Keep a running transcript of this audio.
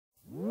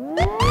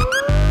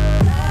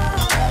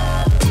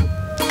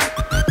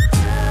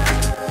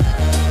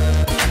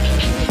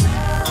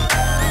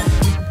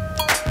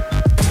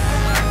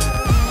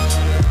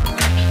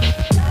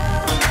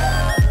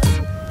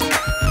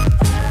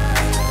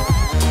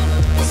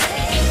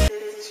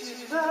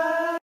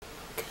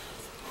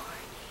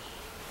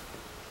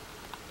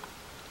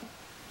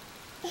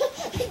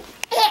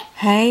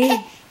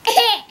Hey.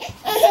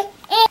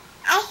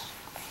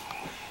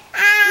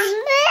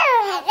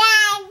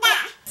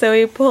 So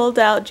we pulled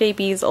out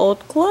JB's old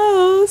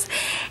clothes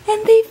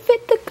and they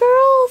fit the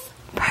girls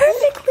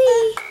perfectly.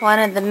 One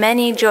of the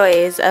many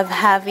joys of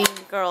having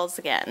girls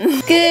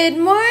again. Good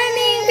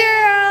morning,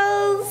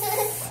 girls.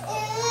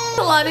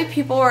 A lot of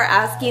people were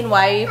asking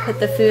why we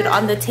put the food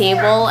on the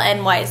table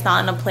and why it's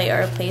not on a plate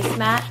or a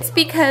placemat. It's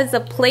because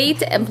a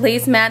plate and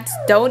placemats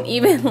don't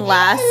even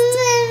last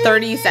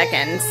 30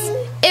 seconds.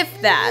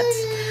 If that.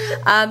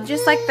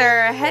 Just like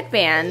their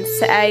headbands.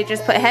 I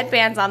just put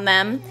headbands on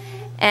them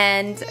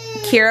and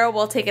Kira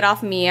will take it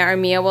off Mia or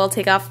Mia will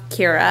take off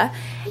Kira.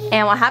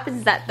 And what happens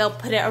is that they'll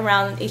put it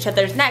around each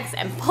other's necks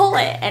and pull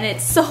it and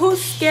it's so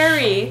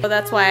scary. So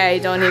that's why I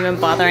don't even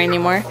bother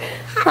anymore.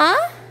 Huh?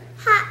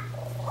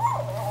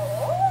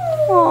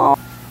 Aww.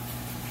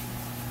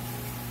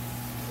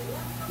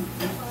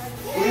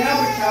 We have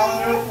a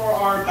calendar for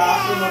our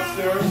bathroom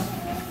upstairs.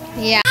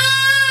 Yeah.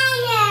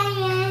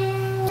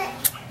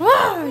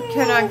 I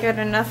cannot get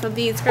enough of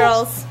these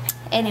girls.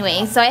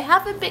 Anyway, so I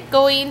haven't been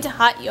going to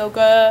hot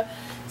yoga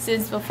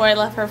since before I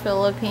left for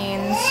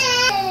Philippines.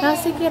 I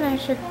was thinking I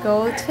should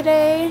go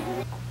today.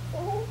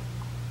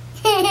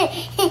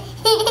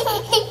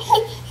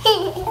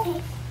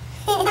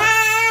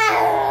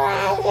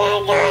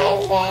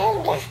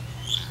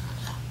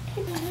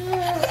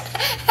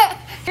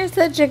 You're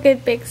such a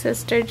good big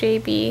sister,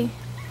 JB.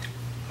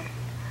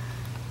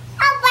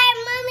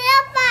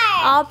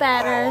 All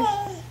better.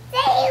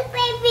 Thank you,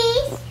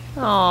 babies.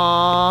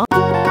 Aww.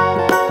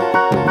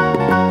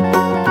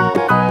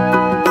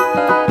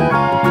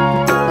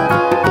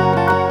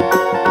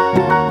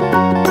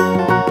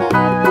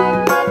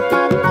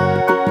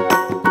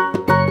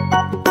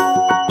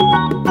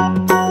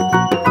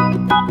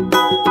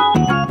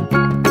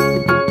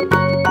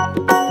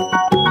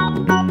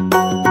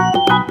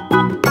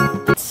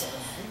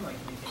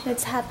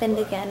 It's happened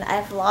again.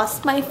 I've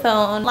lost my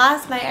phone.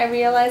 Last night I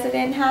realized I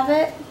didn't have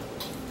it.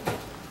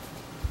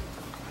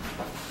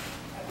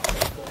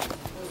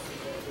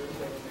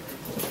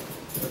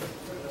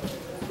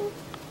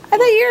 I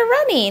thought you were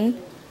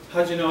running.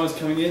 How'd you know I was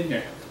coming in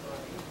here?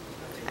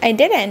 I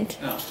didn't.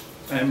 Oh,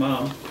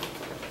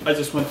 I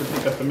just went to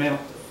pick up the mail.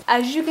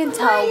 As you can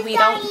tell, we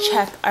don't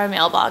check our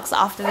mailbox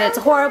often. It's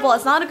horrible.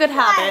 It's not a good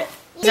habit.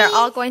 They're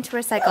all going to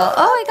recycle.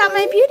 Oh, I got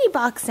my beauty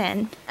box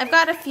in. I've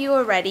got a few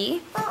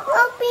already.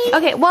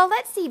 Okay, well,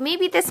 let's see.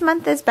 Maybe this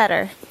month is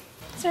better.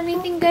 Is there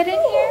anything good in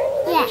here?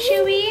 Yeah.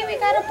 Chewy, we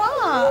got a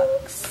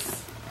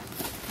box.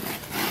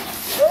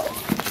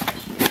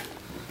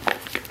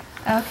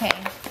 Okay.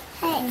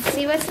 Let's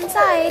see what's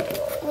inside.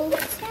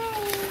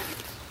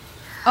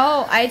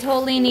 Oh, I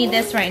totally need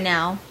this right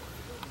now.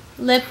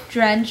 Lip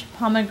Drench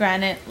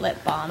Pomegranate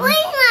Lip Balm. Green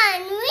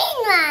one.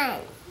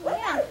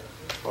 Yeah.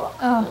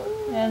 Oh,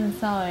 it doesn't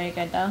smell very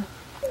good though.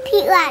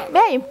 Pink one.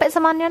 There, you put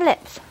some on your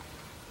lips.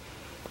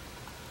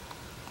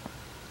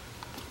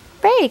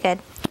 Very good.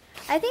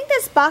 I think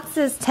this box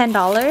is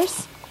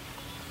 $10.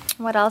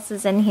 What else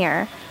is in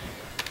here?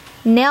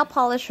 Nail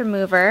polish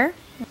remover.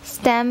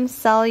 Stem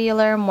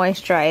cellular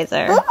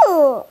moisturizer.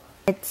 Ooh.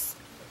 It's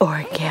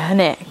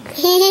organic.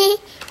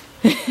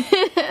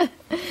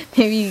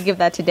 Maybe you can give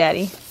that to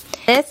Daddy.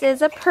 This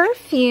is a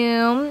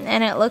perfume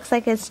and it looks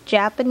like it's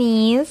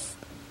Japanese.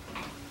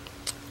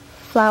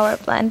 Flower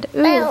blend.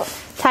 Ooh. Ew.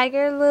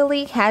 Tiger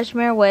lily,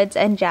 cashmere woods,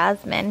 and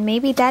jasmine.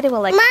 Maybe Daddy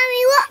will like it.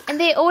 Mommy, look. And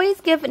they always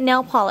give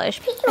nail polish.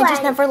 I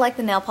just never like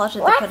the nail polish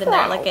that they put in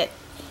there. Like it.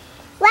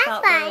 Red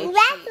felt one, really red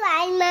cheap.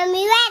 one,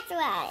 Mommy, red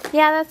one.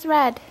 Yeah, that's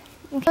red.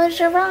 How's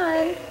your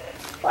run?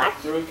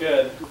 Real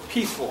good.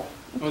 Peaceful.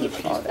 It was a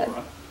peaceful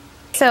run.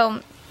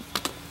 So,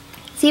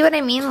 see what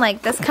I mean?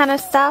 Like this kind of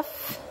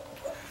stuff,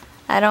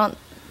 I'm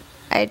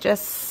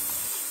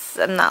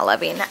not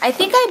loving. I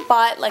think I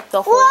bought like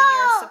the whole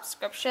year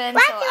subscription,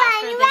 so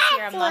after this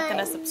year I'm not going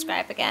to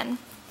subscribe again.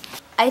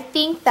 I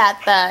think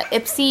that the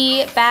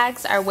Ipsy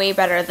bags are way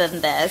better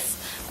than this,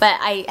 but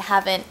I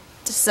haven't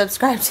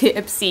subscribed to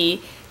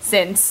Ipsy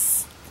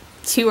since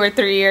 2 or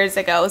 3 years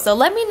ago. So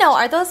let me know,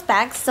 are those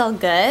bags still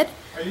good?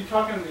 Are you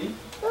talking to me?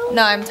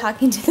 No, I'm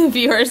talking to the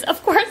viewers.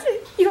 Of course,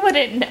 you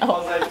wouldn't know. I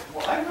was like,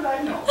 why would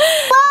I know?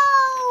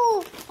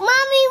 Whoa!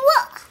 Mommy,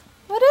 look.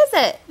 What is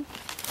it?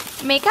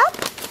 Makeup?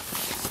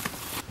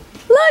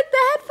 Look, the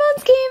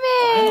headphones came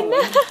in!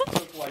 It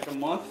took like a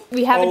month.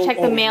 We haven't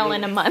checked the mail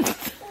in a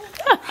month.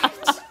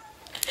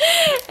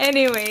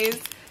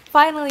 Anyways,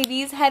 finally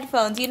these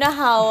headphones. You know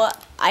how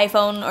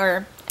iPhone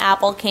or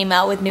Apple came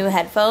out with new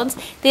headphones?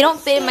 They don't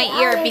fit in my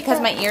ear because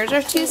my ears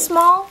are too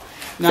small.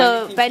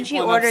 Now So Benji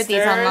ordered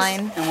these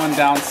online. And one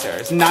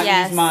downstairs. Not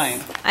use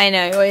mine. I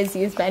know, you always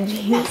use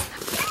Benji's.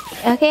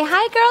 Okay,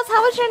 hi girls,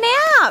 how was your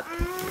nap?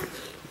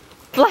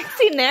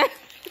 Flexing there.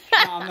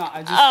 No, I'm not.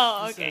 I just,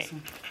 oh, okay.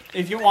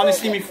 If you want to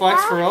see me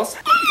flex for reals.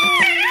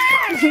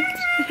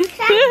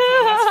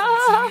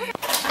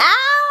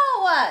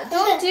 Ow!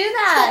 Don't do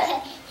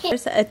that.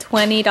 There's a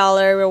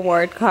 $20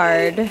 reward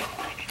card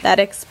that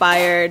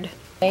expired.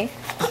 I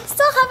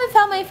still haven't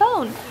found my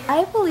phone.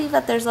 I believe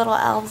that there's little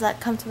elves that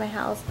come to my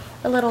house,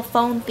 or little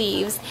phone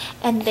thieves,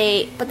 and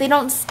but they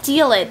don't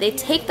steal it. They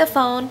take the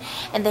phone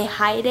and they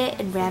hide it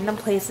in random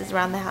places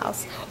around the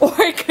house. Or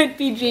it could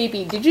be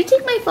JB. Did you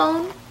take my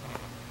phone?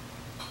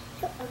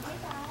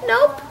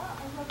 Nope.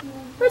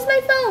 Where's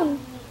my phone?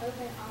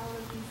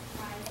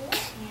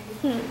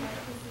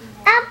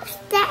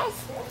 Upstairs.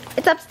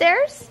 It's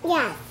upstairs?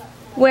 Yeah.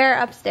 Where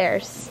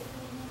upstairs?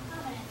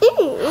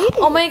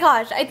 Oh my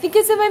gosh, I think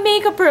it's in my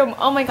makeup room.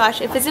 Oh my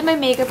gosh, if it's in my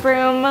makeup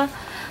room,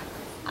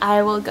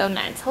 I will go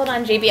next. Hold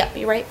on, JB, I'll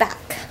be right back.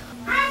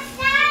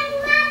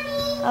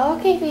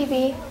 Okay,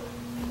 baby.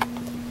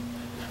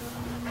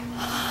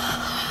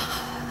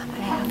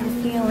 I have a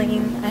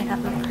feeling. I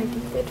have a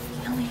pretty good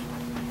feeling.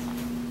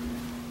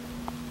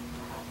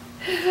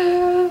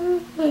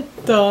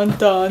 Dun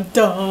dun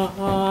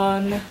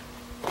dun.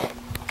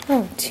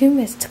 Oh, 2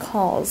 missed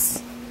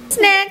calls.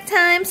 Snack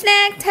time,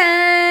 snack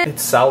time.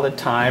 It's salad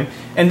time.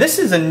 And this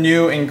is a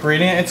new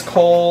ingredient. It's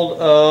called,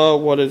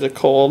 what is it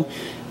called?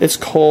 It's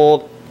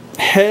called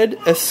head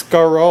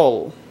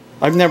escarole.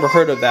 I've never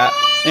heard of that.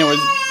 Anyways,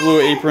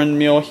 Blue Apron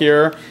meal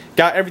here.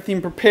 Got everything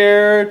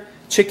prepared.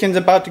 Chicken's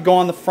about to go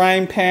on the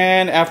frying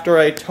pan after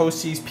I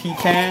toast these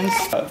pecans.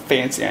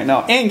 Fancy, I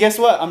know. And guess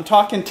what? I'm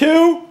talking to...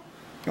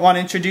 You want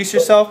to introduce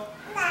yourself?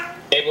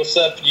 Hey, what's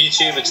up,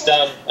 YouTube? It's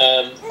Dan.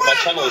 My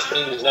channel is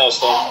famous now,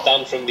 so I'm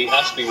Dan from the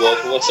Aspie world.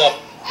 What's up?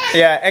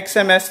 Yeah,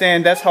 XMS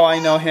Dan, that's how I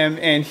know him,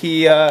 and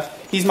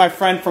he's my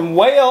friend from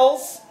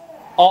Wales.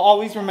 I'll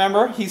always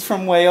remember he's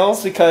from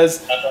Wales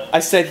because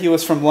I said he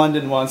was from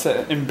London once.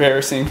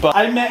 Embarrassing. But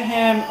I met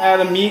him at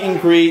a meet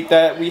and greet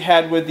that we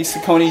had with the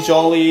Saucony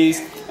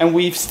Jollies, and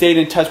we've stayed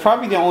in touch.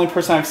 Probably the only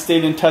person I've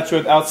stayed in touch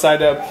with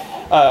outside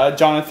of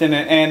Jonathan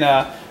and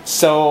Anna.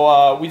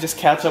 So we just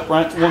catch up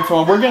once in a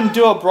while. We're going to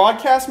do a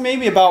broadcast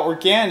maybe about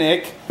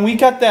organic. We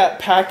got that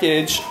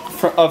package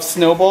of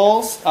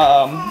snowballs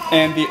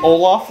and the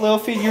Olaf little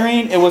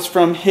figurine. It was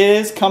from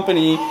his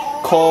company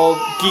called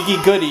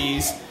Geeky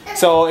Goodies.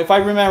 So if I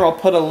remember, I'll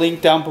put a link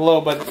down below.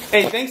 But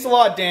hey, thanks a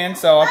lot, Dan.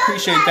 So I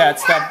appreciate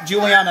that stuff.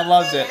 Juliana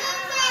loves it.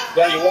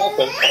 Yeah, you're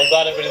welcome. I'm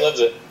glad everybody loves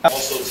it.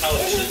 Also,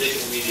 television and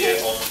digital media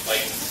on,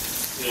 like,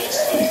 you know,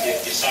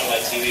 your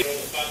satellite TV.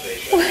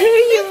 What are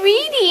you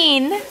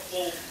reading?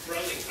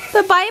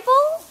 The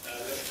Bible?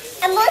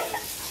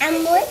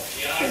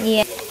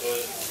 Yeah.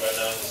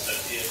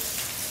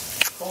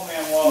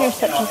 You're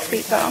such a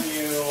sweet girl.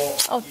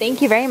 Oh,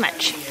 thank you very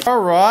much.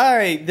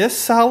 Alright, this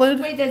salad...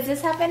 Wait, does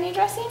this have any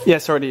dressing?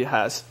 Yes, already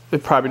has.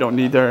 It probably don't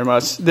need very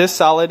much. This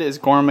salad is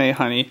gourmet,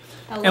 honey.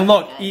 And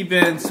look,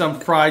 even some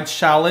fried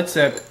shallots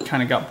that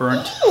kind of got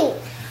burnt.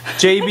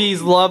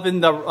 JB's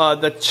loving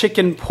the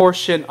chicken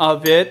portion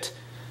of it.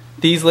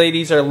 These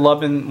ladies are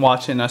loving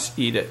watching us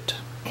eat it.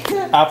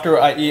 After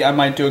I eat, I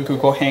might do a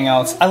Google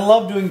Hangouts. I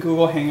love doing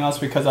Google Hangouts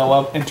because I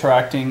love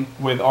interacting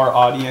with our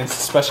audience,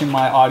 especially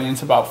my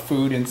audience, about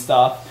food and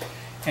stuff.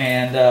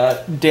 And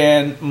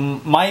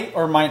Dan might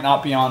or might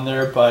not be on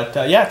there, but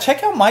yeah,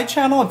 check out my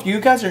channel if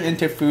you guys are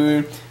into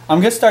food. I'm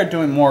gonna start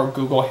doing more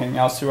Google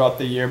Hangouts throughout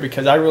the year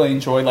because I really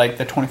enjoy like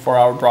the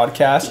 24-hour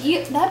broadcast.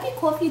 That'd be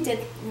cool if you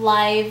did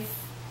live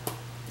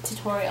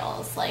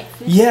tutorials, like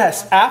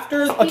yes,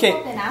 after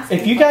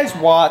if you guys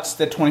watch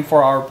the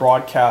 24-hour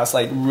broadcast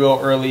like real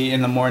early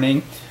in the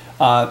morning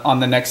on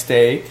the next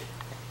day,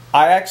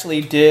 I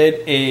actually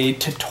did a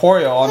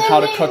tutorial on how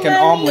to cook an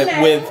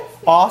omelet with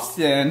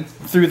Austin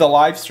through the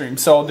live stream.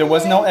 So there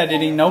was no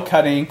editing, no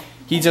cutting.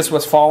 He just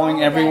was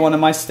following every one of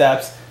my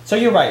steps. So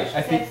you're right.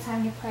 I think it's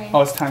time to pray.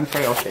 Oh, it's time to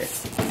pray. Okay.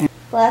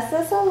 Bless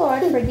us, O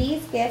Lord, for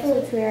these gifts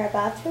which we are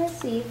about to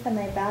receive from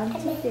thy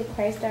bounty through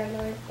Christ our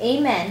Lord.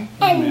 Amen.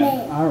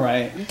 Amen. All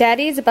right.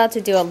 Daddy is about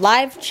to do a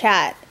live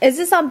chat. Is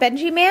this on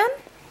Benji Man?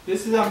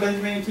 This is on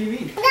Benji Man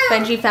TV.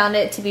 Benji found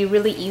it to be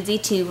really easy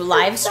to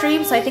live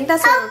stream, so I think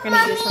that's what we're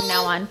going to use from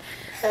now on.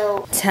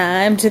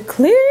 Time to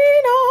clean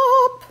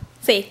up.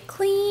 Say,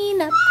 clean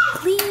up,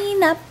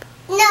 clean up.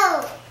 No.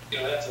 You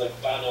know, I have to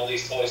like ban all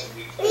these toys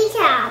and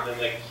then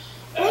like,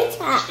 just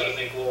gotta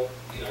think, well,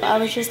 you know, I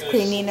was just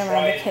cleaning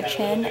around the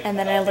kitchen, and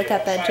then I look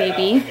up at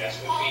JB.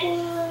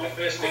 My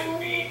first thing would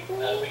be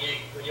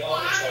when you're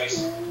on the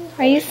choice.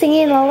 Are you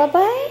singing lullaby?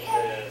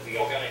 The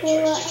organic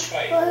choice, just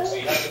try it. So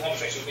you have a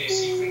choice of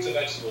basic fruits or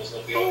vegetables,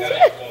 not the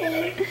organic,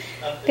 non-organic.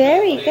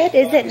 Very good.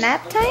 Is it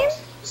nap time?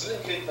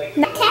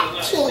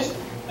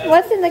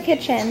 What's in the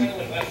kitchen?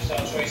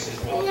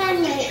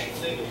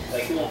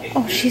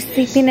 Oh, she's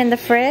sleeping in the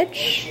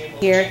fridge.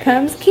 Here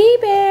comes Key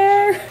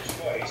Bear.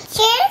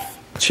 Cheers.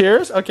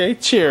 Cheers? Okay,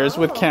 cheers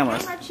with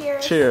cameras.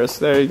 Cheers. Cheers.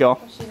 There you go.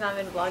 She's not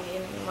been vlogging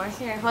anymore.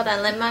 Here, hold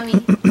on. Let mommy.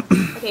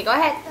 Okay, go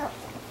ahead.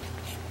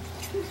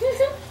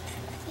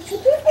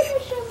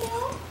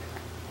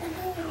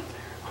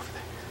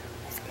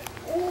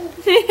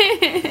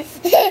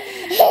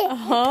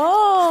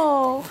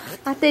 Oh,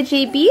 Ate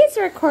JB is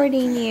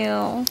recording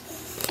you.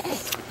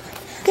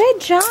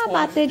 Good job,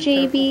 Ate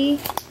JB.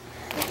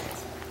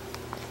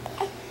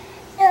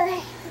 What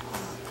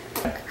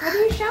are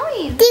you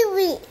showing?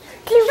 TV.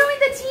 You're showing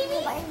the TV?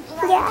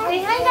 Yeah. Say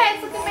hi guys,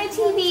 look at my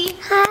TV.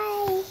 Hi.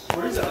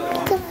 Where's the other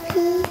one?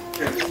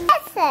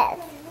 Yes.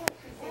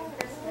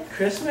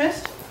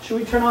 Christmas? Should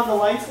we turn on the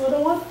lights,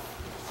 little one?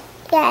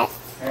 Yes.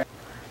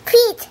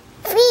 Feet.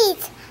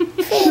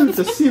 Shoot,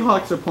 the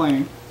Seahawks are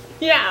playing.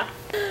 Yeah.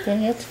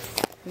 Dang it.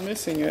 I'm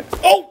missing it.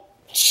 Oh!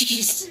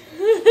 Jeez.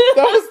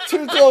 That was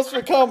too close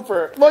for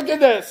comfort. Look at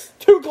this.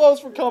 Too close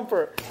for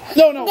comfort.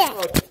 No.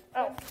 Yeah.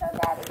 Oh.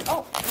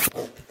 Oh.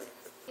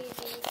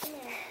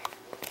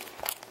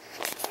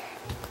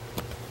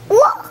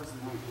 Whoa.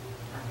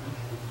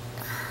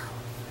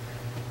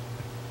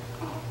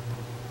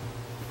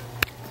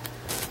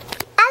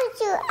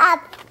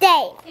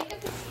 Update.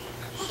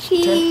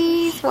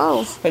 Cheese.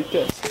 Whoa. Like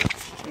this.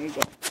 There you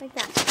go. Like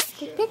that.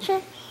 Take a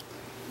picture.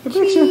 Good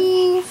picture.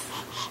 Cheese.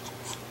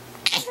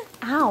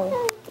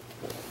 Ow.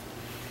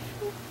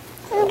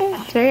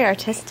 It's very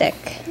artistic.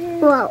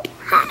 Whoa.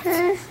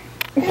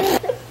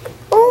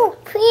 Oh,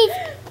 please,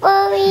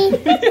 Bobby.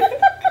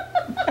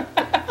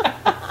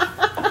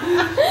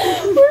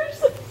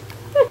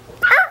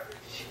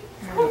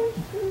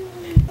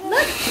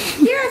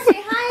 Here, say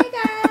hi,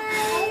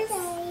 guys.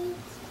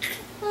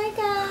 Hi,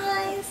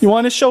 guys. You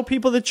want to show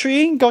people the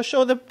tree? Go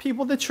show the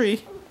people the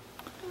tree.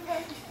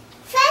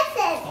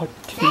 Oh,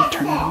 can you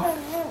turn it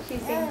off?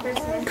 She's saying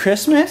Christmas.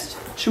 Christmas?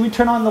 Should we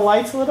turn on the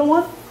lights, little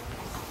one?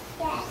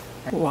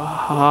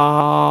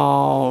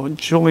 Wow,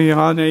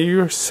 Juliana,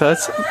 you're such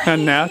a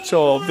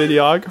natural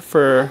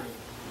videographer.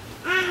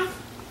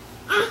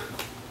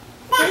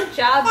 Good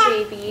job,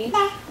 baby.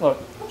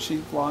 Look,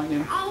 she's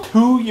vlogging.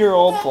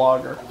 2-year-old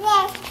vlogger.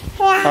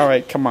 All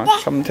right, come on,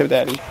 come to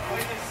daddy.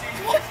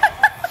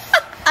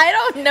 I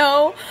don't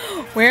know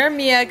where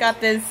Mia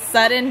got this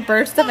sudden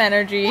burst of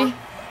energy.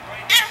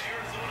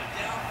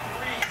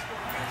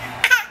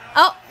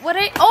 Oh, what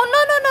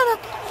oh,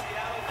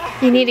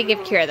 no. You need to give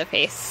Kira the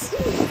face.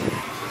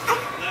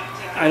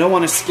 I don't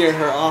want to scare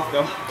her off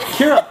though.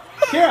 Kira!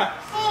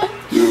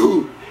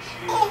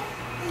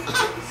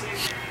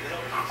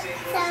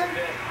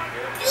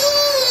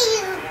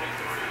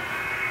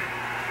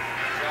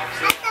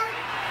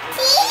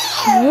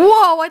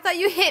 Whoa, I thought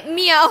you hit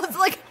Mia. I was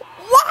like,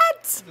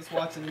 what? Just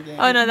watching the game.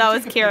 Oh no, that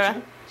was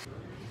Kira.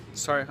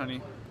 Sorry,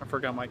 honey. I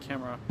forgot my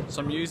camera.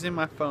 So I'm using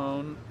my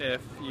phone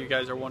if you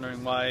guys are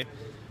wondering why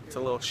it's a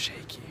little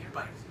shaky.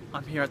 But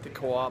I'm here at the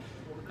co-op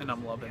and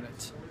I'm loving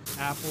it.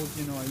 Apples,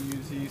 you know, I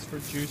use these for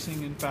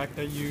juicing. In fact,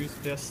 I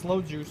used the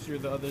slow juicer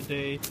the other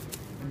day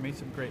and made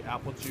some great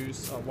apple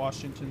juice.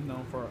 Washington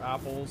known for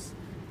apples.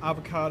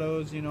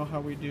 Avocados, you know how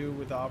we do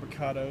with the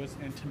avocados,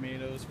 and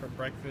tomatoes for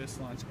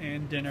breakfast, lunch,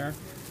 and dinner.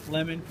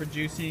 Lemon for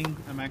juicing.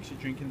 I'm actually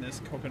drinking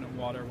this coconut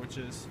water, which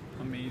is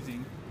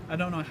amazing. I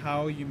don't know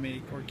how you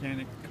make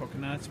organic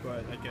coconuts,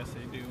 but I guess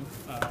they do.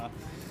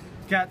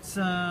 Got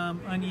some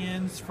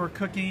onions for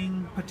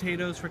cooking,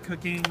 potatoes for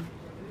cooking.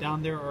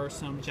 Down there are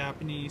some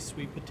Japanese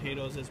sweet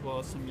potatoes as well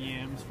as some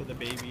yams for the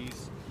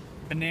babies.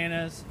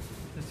 Bananas,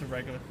 just a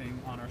regular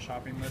thing on our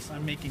shopping list.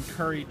 I'm making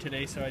curry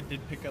today, so I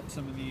did pick up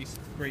some of these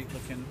great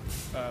looking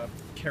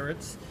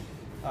carrots.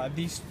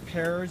 These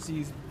pears,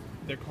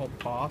 they're called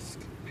Bosch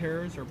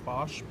pears or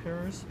Bosch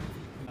pears.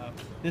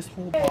 This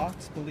whole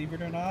box, believe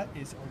it or not,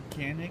 is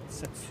organic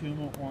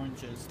Satsuma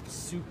oranges.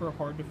 Super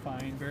hard to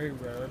find, very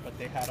rare, but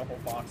they had a whole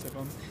box of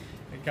them.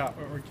 I got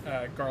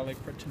garlic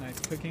for tonight's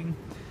cooking.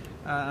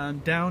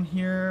 Down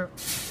here,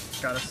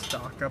 gotta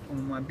stock up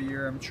on my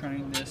beer. I'm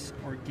trying this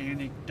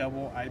organic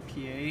double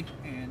IPA,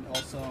 and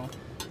also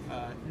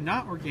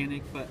not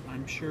organic, but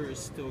I'm sure is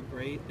still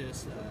great,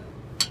 this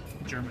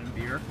German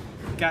beer.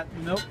 Got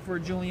milk for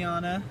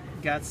Juliana.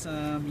 Got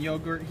some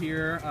yogurt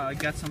here.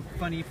 Got some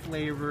funny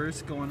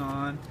flavors going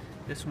on.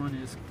 This one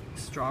is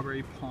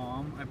strawberry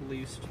palm, I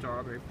believe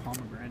strawberry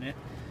pomegranate.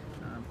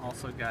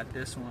 Also got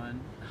this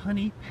one,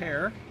 honey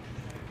pear.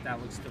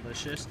 That looks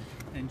delicious.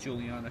 And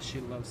Juliana, she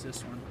loves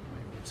this one.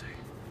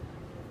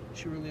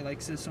 She really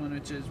likes this one,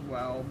 which is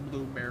wild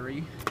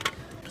blueberry.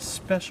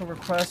 Special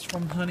request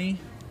from Honey.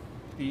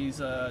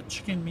 These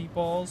chicken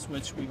meatballs,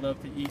 which we love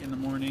to eat in the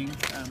morning.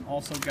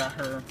 Also got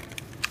her,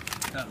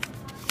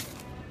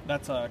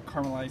 that's a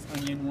caramelized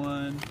onion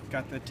one.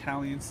 Got the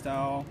Italian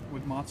style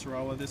with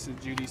mozzarella. This is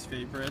Judy's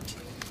favorite.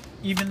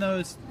 Even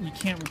though you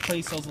can't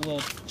replace those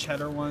little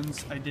cheddar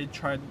ones, I did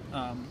try,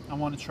 I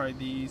want to try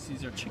these.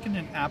 These are chicken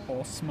and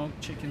apple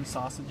smoked chicken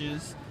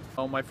sausages.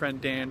 Oh, my friend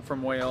Dan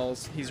from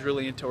Wales, he's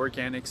really into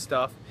organic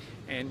stuff.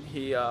 And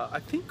he, I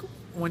think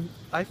when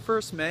I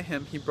first met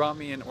him, he brought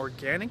me an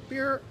organic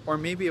beer, or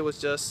maybe it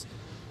was just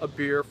a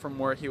beer from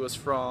where he was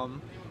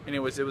from. And it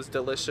was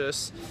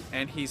delicious.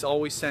 And he's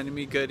always sending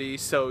me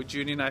goodies. So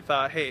Judy and I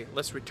thought, hey,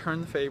 let's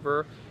return the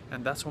favor.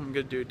 And that's what I'm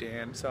gonna do,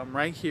 Dan. So I'm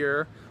right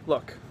here.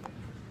 Look.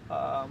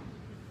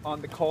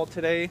 On the call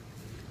today,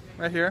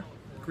 right here,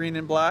 green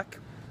and black.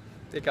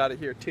 They got it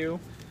here too.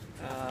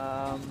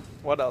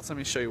 What else? Let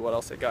me show you what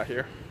else I got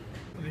here.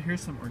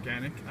 Here's some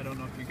organic. I don't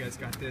know if you guys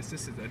got this.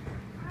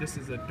 This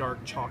is a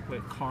dark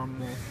chocolate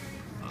caramel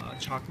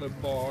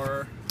chocolate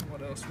bar.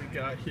 What else we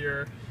got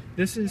here?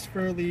 This is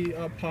fairly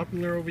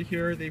popular over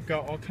here. They've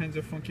got all kinds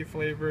of funky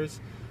flavors.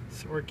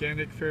 It's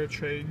organic fair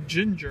trade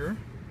ginger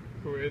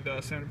with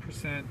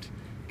 7%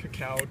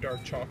 cacao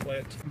dark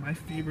chocolate. My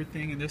favorite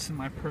thing, and this is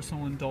my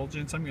personal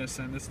indulgence, I'm gonna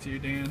send this to you,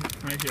 Dan,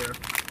 right here.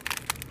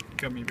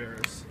 Gummy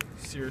bears.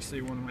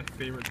 Seriously, one of my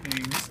favorite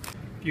things.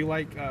 If you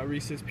like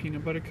Reese's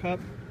peanut butter cup,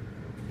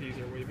 these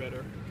are way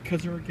better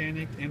because they're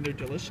organic and they're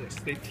delicious.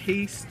 They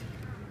taste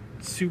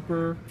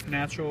super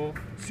natural,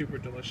 super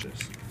delicious.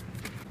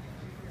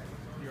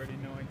 You already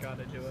know I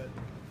gotta do it.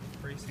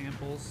 Free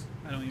samples.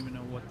 I don't even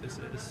know what this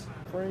is.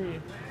 Free.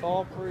 It's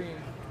all free.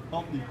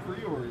 Healthy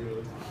free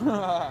Oreos.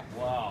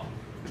 Wow.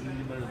 You can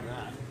do better than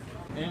that.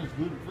 And it's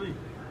gluten free.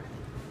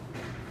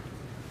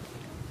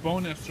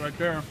 Bonus right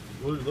there.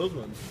 What are those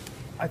ones?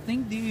 I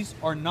think these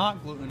are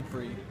not gluten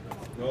free.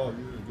 Oh,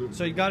 these are gluten.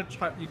 So you gotta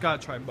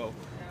try both.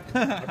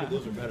 I bet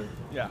those are better.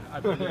 Yeah, I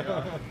bet they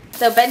are.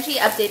 So Benji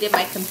updated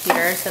my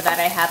computer so that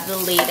I have the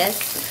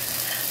latest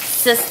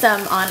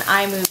system on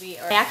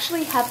iMovie. I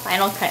actually have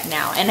Final Cut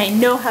now and I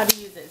know how to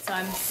use it, so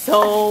I'm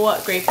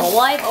so grateful.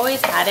 Well, I've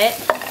always had it,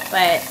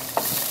 but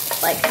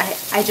like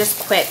I just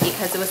quit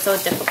because it was so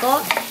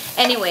difficult.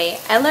 Anyway,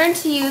 I learned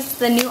to use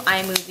the new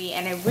iMovie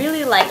and I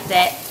really liked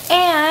it,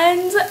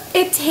 and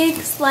it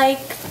takes like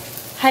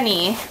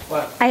honey.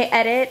 What? I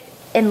edit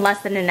in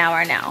less than an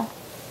hour now.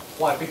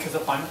 Why? Because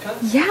of Final Cut?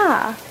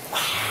 Yeah.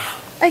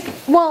 Like,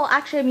 well,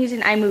 actually I'm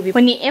using iMovie.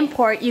 When you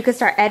import, you can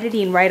start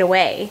editing right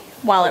away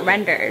while it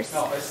renders.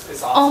 No,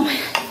 it's awesome. Oh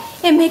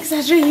my, it makes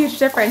such a huge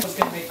difference. I was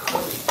gonna make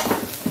curly.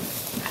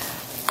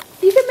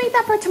 You can make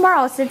that for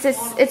tomorrow since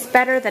it's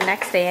better the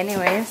next day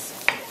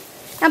anyways.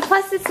 And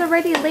plus it's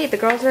already late. The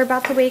girls are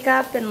about to wake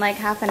up in like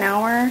half an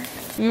hour.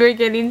 You were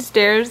getting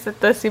stares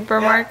at the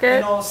supermarket? Yeah,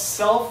 you know,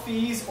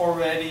 selfies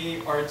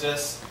already are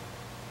just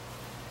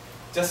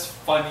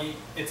funny.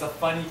 It's a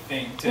funny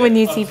thing to when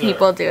you observe. see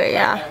people do it,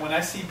 yeah. When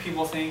I see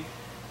people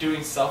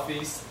doing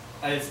selfies,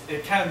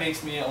 it kind of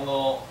makes me a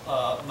little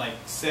like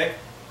sick.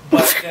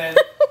 But then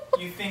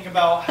you think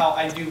about how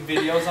I do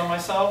videos on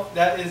myself.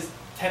 That is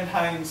 10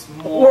 times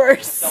more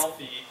worse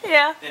selfie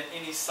yeah. than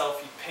any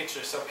selfie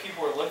picture. So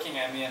people were looking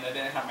at me and I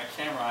didn't have my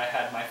camera. I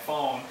had my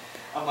phone.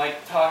 I'm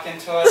like talking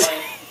to it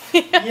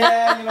like,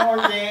 yeah, you know,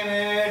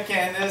 organic,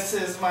 and this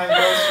is my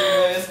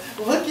grocery list.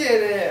 Look at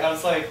it. I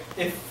was like,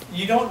 if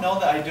you don't know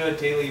that I do a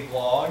daily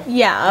vlog,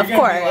 yeah, of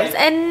course. Like,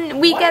 and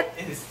we what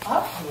get is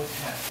up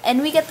with that?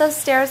 And we get those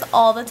stares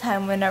all the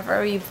time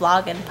whenever we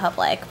vlog in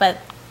public, but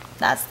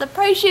that's the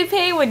price you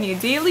pay when you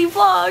daily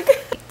vlog.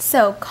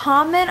 So,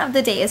 comment of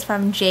the day is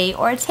from Jay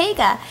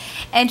Ortega,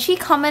 and she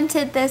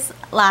commented this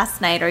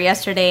last night or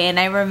yesterday, and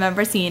I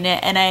remember seeing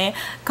it and I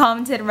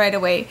commented right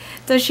away.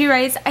 So she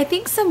writes, I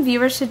think some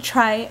viewers should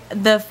try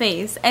the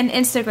face and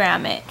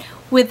Instagram it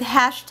with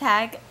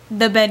hashtag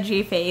the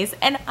Benji face,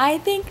 and I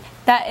think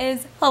that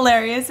is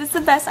hilarious. It's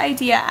the best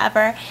idea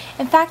ever.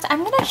 In fact,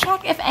 I'm gonna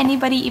check if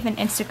anybody even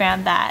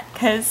Instagrammed that,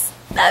 because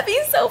that'd be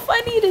so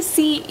funny to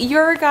see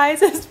your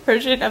guys'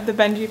 version of the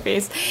Benji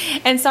face.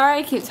 And sorry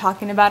I keep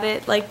talking about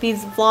it like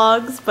these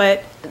vlogs,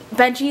 but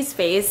Benji's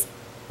face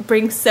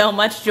brings so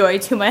much joy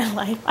to my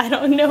life. I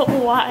don't know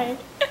why.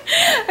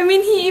 I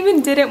mean, he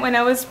even did it when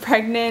I was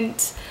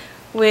pregnant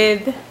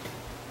with,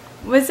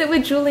 was it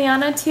with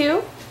Juliana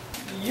too?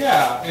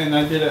 Yeah, and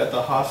I did it at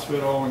the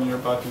hospital when you're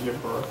about to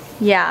give birth.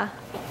 Yeah,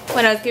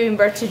 when I was giving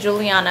birth to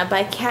Juliana, but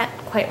I can't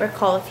quite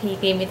recall if he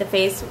gave me the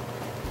face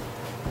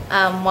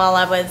while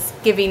I was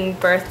giving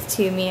birth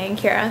to Mia and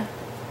Kira.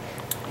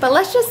 But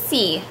let's just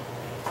see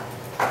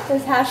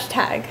this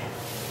hashtag.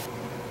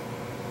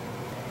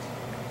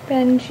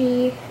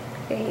 Benji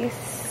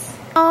face.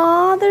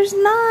 Aw, there's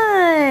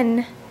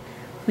none.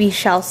 We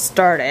shall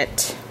start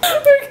it.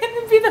 We're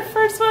gonna be the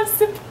first ones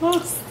to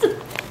post.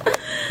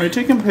 Are you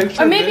taking pictures?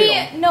 Or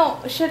maybe, no,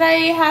 should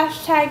I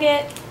hashtag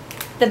it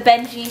the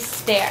Benji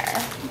stare?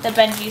 The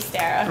Benji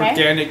stare, okay?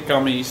 Organic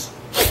gummies.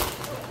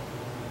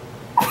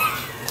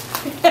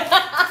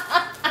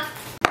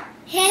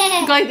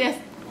 Go like this.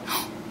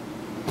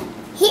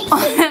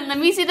 Let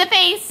me see the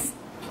face.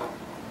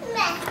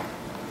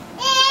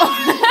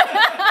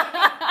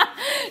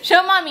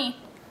 Show mommy.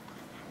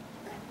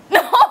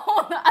 No,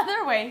 the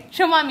other way.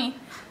 Show mommy.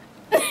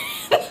 Do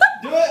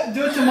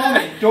it to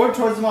mommy. Do it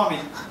towards mommy.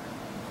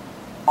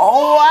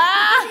 Oh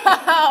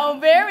wow,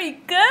 very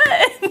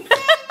good.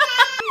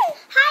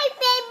 Hi,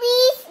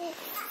 babies.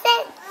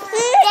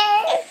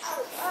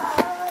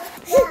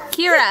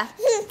 Kira,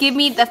 give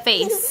me the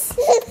face.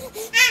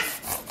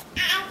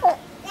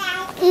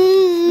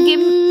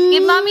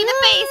 Give mommy the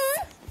face.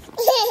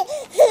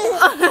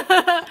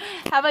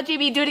 How about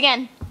JB? Do it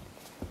again.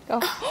 Go.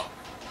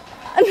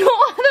 No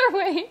other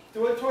way.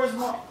 Do it towards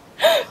mom.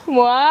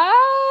 Wow.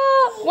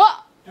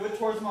 What? Do it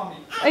towards mommy.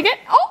 Again.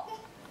 Oh.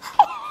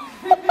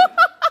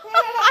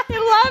 I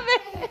love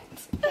it.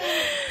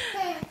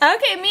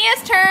 Okay,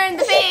 Mia's turn.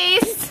 The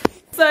face.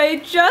 So I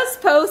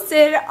just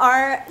posted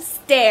our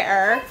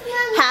stare,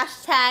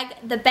 hashtag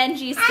the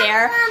Benji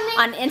stare,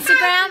 on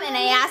Instagram, and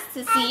I asked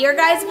to see your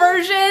guys'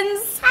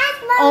 versions.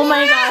 Oh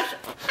my gosh.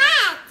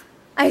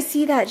 I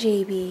see that,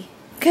 JB.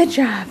 Good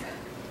job.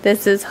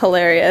 This is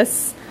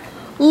hilarious.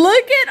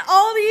 Look at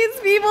all these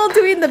people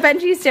doing the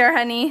Benji stare,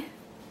 honey.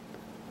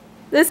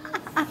 This.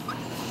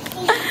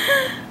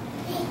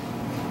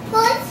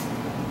 What?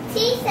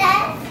 She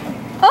said.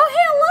 Oh,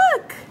 hey,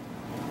 look.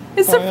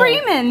 It's the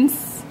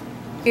Freemans.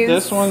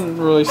 This one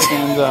really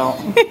stands out.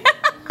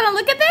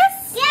 Look at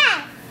this.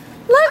 Yeah.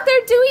 Look,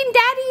 they're doing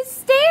Daddy's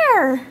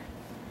stare.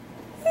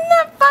 Isn't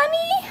that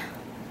funny?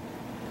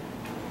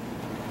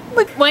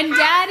 Look, when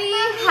Daddy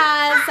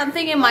has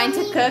something in mind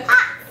to cook,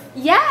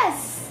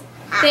 yes,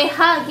 they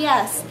hug,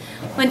 yes.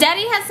 When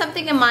Daddy has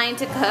something in mind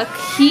to cook,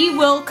 he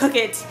will cook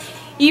it,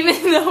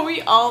 even though we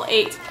all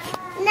ate.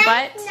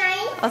 But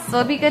it'll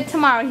still be good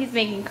tomorrow. He's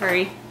making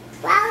curry.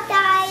 Well,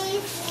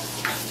 guys.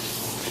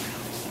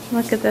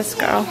 Look at this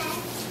girl.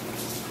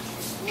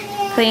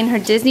 Playing her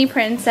Disney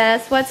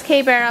princess. What's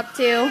K-Bear up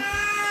to?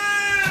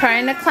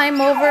 Trying to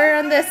climb over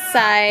on this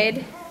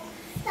side.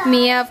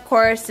 Mia, of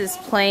course, is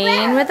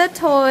playing with the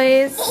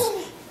toys.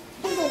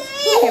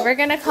 Okay, we're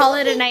gonna call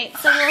it a night,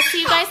 so we'll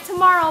see you guys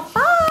tomorrow.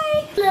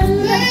 Bye!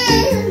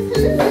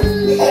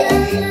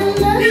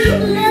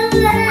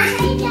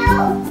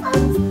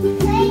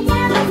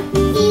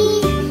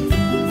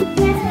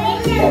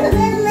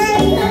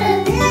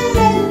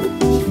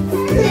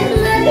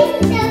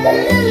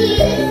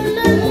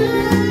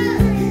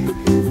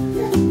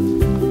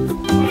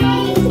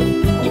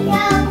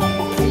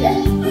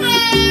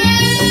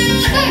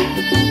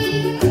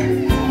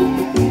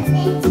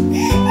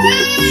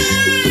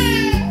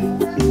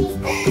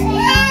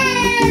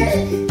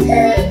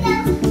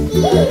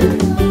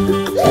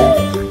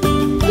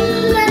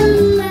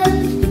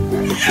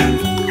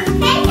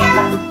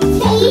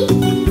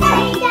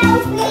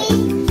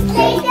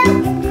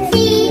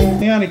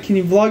 Can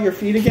you vlog your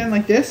feet again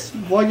like this?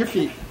 Vlog your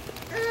feet.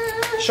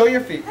 Show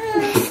your feet.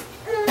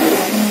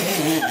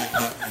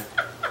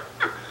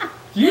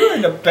 You're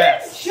the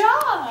best. Good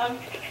job!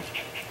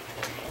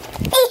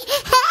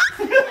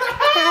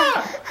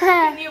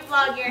 Can you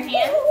vlog your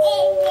hands?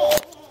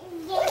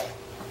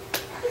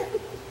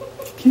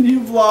 Can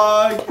you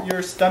vlog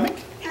your stomach?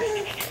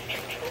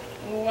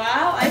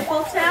 Wow,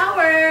 Eiffel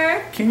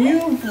Tower! Can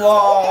you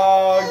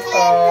vlog...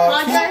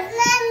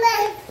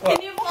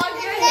 Can you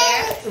vlog your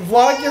hair?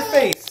 Vlog your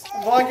face.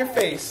 Vlog your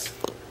face.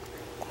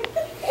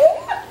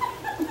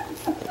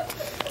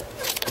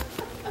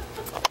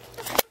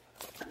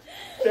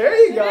 There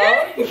you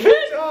go.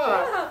 Good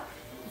job.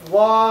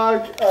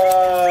 Vlog,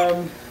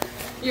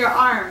 Your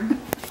arm.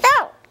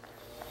 Oh.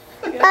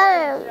 Good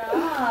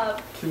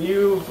job. Can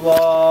you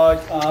vlog,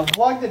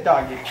 vlog the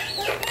doggy.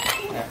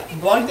 Yeah.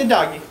 Vlog the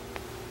doggy.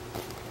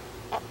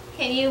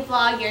 Can you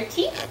vlog your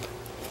teeth?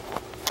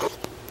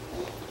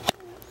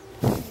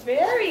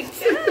 Very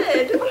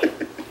good.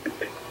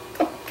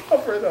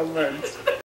 Cover the lens.